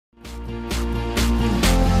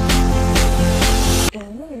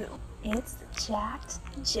It's the Jacked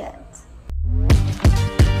Gent.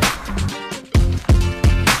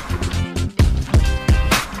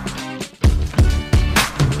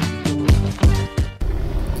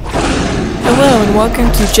 Hello and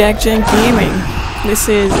welcome to Jacked Gent Gaming. This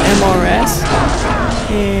is MRS,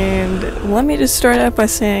 and let me just start out by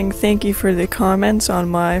saying thank you for the comments on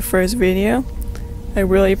my first video. I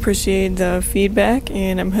really appreciate the feedback,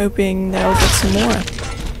 and I'm hoping that I'll get some more.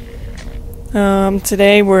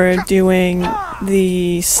 Today we're doing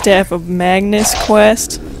the Staff of Magnus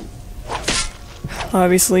quest.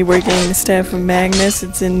 Obviously we're getting the Staff of Magnus.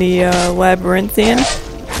 It's in the Labyrinthian.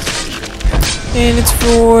 And it's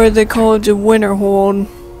for the College of Winterhold.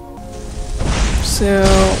 So,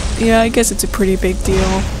 yeah, I guess it's a pretty big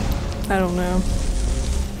deal. I don't know.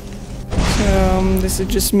 So, this is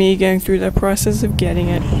just me going through the process of getting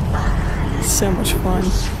it. It's so much fun.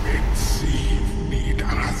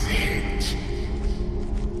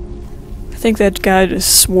 I think that guy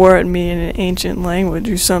just swore at me in an ancient language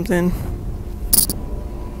or something.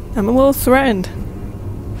 I'm a little threatened.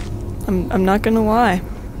 I'm not gonna lie.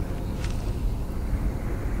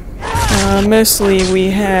 Mostly we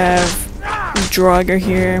have Draugr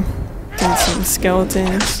here and some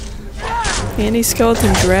skeletons. And a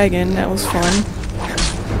skeleton dragon, that was fun.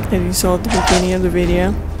 That you saw at the beginning of the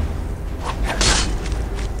video.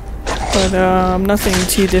 But nothing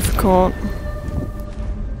too difficult.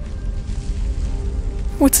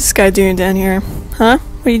 What's this guy doing down here? Huh?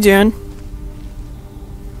 What are you doing?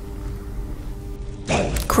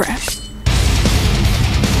 Crap.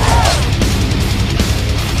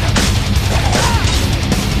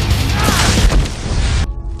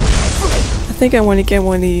 I think I want to get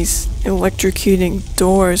one of these electrocuting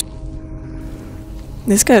doors.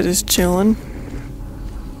 This guy's just chilling.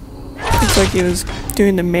 Looks like he was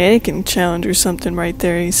doing the mannequin challenge or something right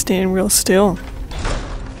there. He's standing real still.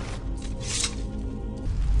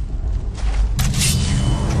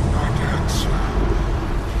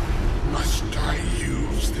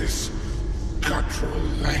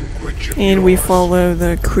 And we follow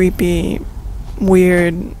the creepy,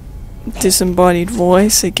 weird, disembodied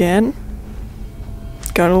voice again.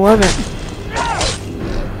 Gotta love it.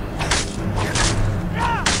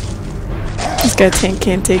 This guy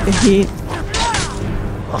can't take the heat.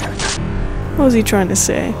 What was he trying to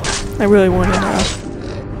say? I really want to know.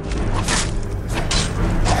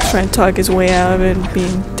 Trying to talk his way out of it and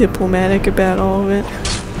being diplomatic about all of it.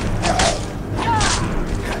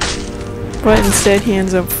 But instead he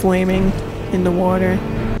ends up flaming in the water.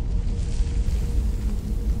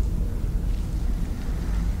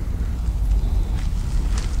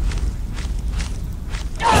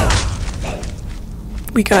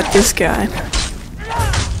 We got this guy.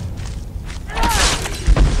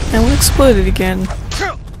 And we exploded again.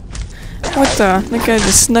 What the? That guy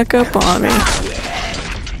just snuck up on me.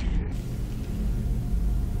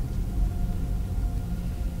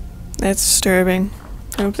 That's disturbing.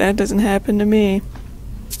 Hope that doesn't happen to me.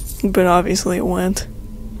 But obviously it went.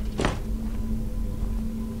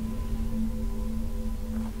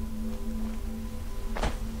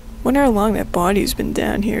 Wonder how long that body's been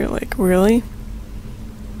down here, like, really?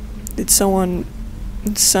 Did someone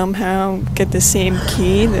somehow get the same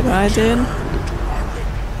key that I did?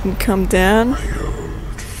 And come down?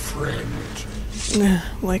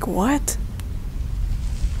 Like what?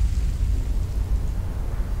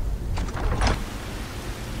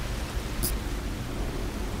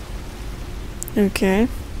 Okay.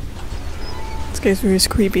 Let's go through his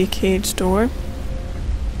creepy cage door.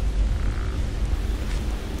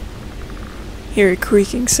 Hear a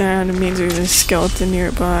creaking sound, it means there's a skeleton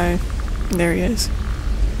nearby. There he is.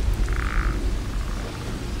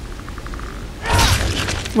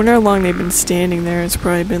 Wonder how long they've been standing there. It's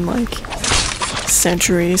probably been like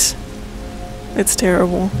centuries. It's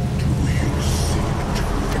terrible.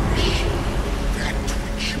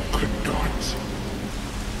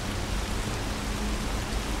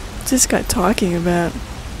 What's this guy talking about?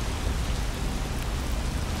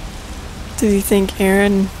 Did he think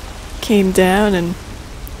Aaron came down and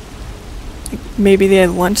maybe they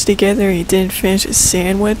had lunch together, he didn't finish his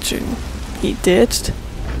sandwich and he ditched?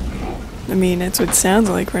 I mean, that's what it sounds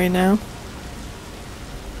like right now.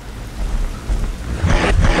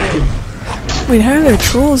 Wait, how are there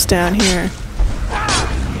trolls down here?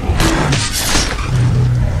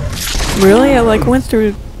 Really? I like went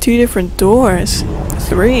through 2 different doors.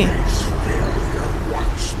 3.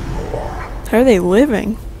 How are they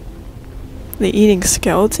living? Are they eating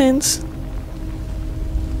skeletons?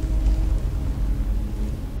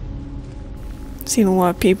 Seen a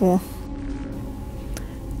lot of people.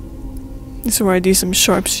 This is where I do some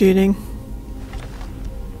sharpshooting.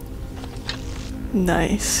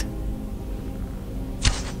 Nice.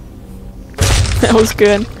 That was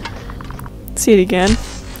good. See it again.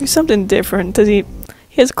 Do something different. He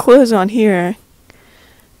has clothes on here,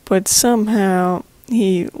 but somehow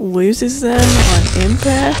he loses them on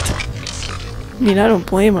impact? I mean, I don't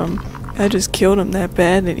blame him. I just killed him that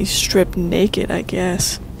bad that he's stripped naked, I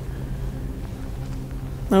guess.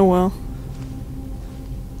 Oh well.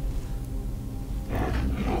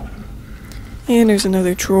 And there's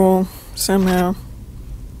another troll, somehow.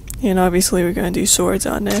 And obviously we're gonna do swords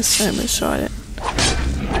on this. I almost shot it.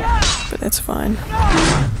 But that's fine.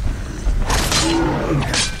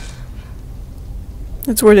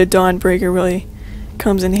 That's where the Dawnbreaker really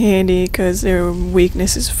comes in handy, because their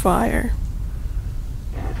weakness is fire.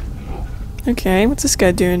 Okay, what's this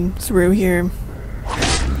guy doing through here?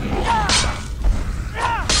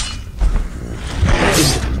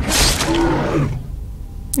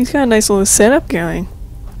 He's got a nice little setup going.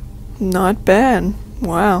 Not bad.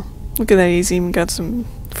 Wow. Look at that, he's even got some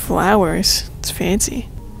flowers. It's fancy.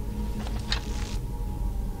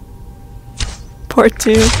 Part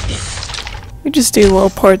 2. We just do a little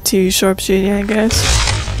part 2 sharpshooting, I guess.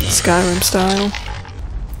 Skyrim style.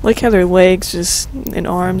 Like how their legs just and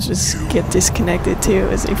arms just get disconnected too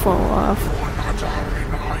as they fall off.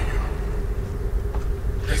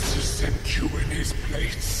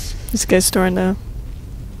 This guy's starting to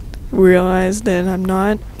realize that I'm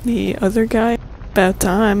not the other guy. About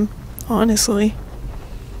time, honestly.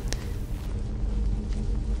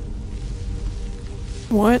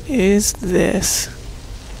 What is this?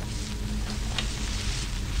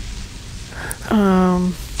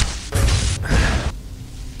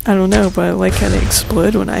 I don't know, but I like how they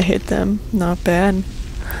explode when I hit them. Not bad.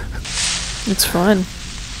 It's fun.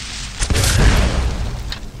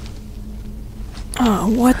 Oh,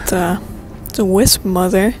 what the? It's a wisp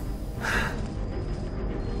mother.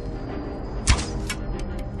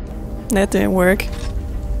 That didn't work.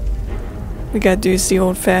 We gotta do this the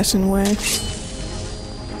old-fashioned way.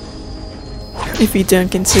 If you don't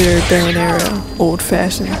consider a bow and arrow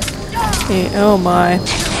old-fashioned. Hey, oh my.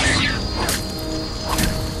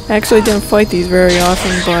 I actually don't fight these very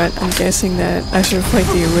often, but I'm guessing that I should fight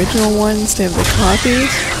the original one instead of the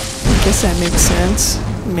copies. I guess that makes sense.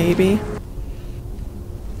 Maybe.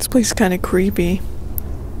 This place is kinda creepy.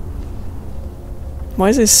 Why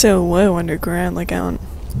is it so low underground? Like, I don't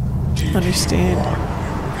understand.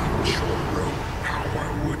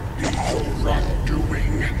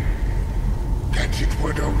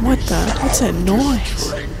 What the? What's that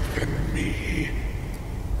noise?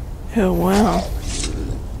 Oh wow.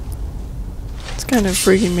 It's kind of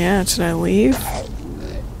freaking me out. Should I leave?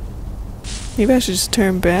 Maybe I should just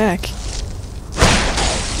turn back.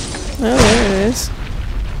 Oh, there it is.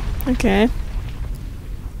 Okay.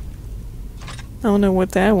 I don't know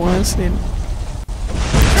what that was. Did it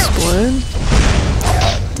explode?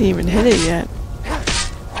 Didn't even hit it yet.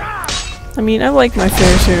 I mean, I like my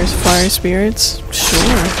fair share of fire spirits.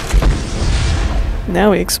 Sure.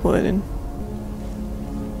 Now he exploded.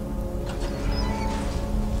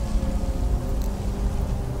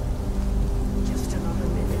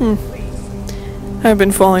 I've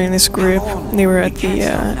been following this group. They were at the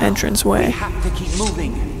entranceway. I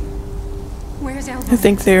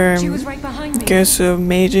think they're ghosts of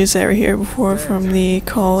mages that were here before from the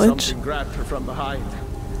college.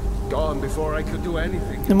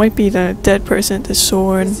 It might be the dead person at the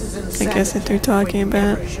sword, I guess, that they're talking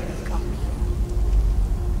about.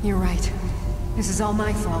 You're right. This is all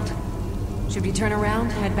my fault. Should we turn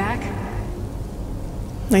around, head back?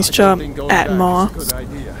 Nice job, Atma.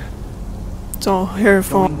 It's all her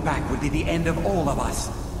fault. Going back would be the end of all of us.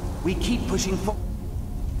 We keep pushing forward.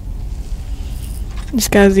 This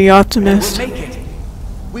guy's the optimist. We'll make it.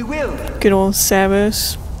 We will. Good old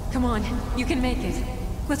Savos. Come on, you can make it.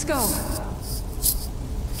 Let's go.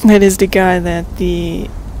 That is the guy that the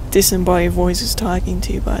disembodied voice is talking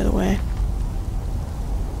to, by the way.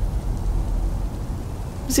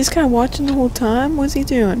 Was this guy watching the whole time? What's he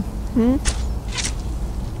doing?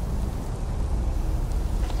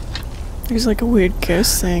 There's like a weird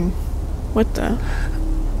ghost thing. What the?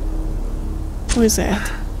 What is that?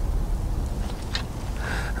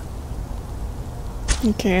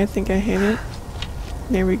 Okay, I think I hit it.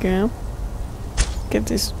 There we go. Get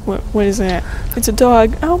this. What is that? It's a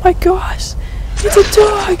dog. Oh my gosh! It's a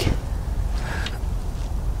dog!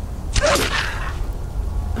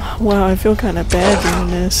 Oh, wow, I feel kind of bad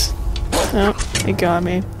doing this. Oh, it got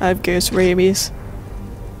me. I have ghost rabies.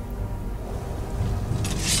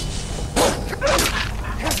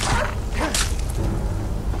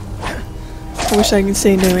 I wish I could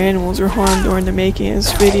say no animals were harmed during the making of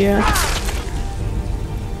this video.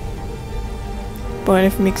 But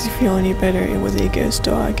if it makes you feel any better, it was a ghost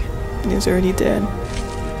dog. And he's already dead.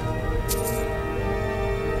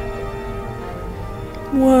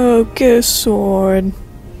 Whoa, ghost sword.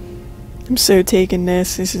 I'm so taking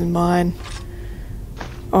this. This is mine.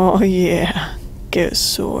 Oh yeah,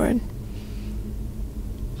 ghost sword.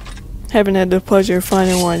 Haven't had the pleasure of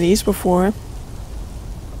finding one of these before.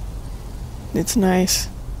 It's nice.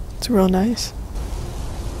 It's real nice.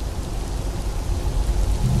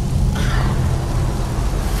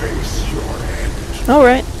 Face your end.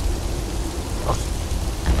 Alright.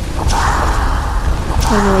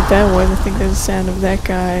 I don't know what that was. I think that's the sound of that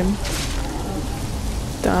guy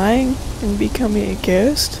dying and becoming a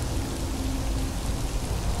ghost.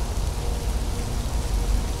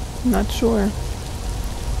 I'm not sure.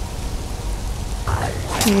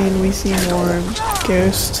 And we see more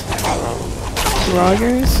ghost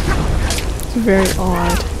loggers. It's very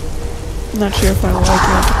odd. I'm not sure if I like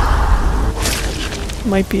it.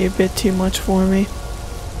 Might be a bit too much for me.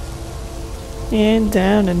 And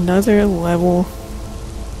down another level.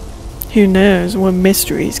 Who knows what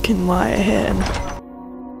mysteries can lie ahead.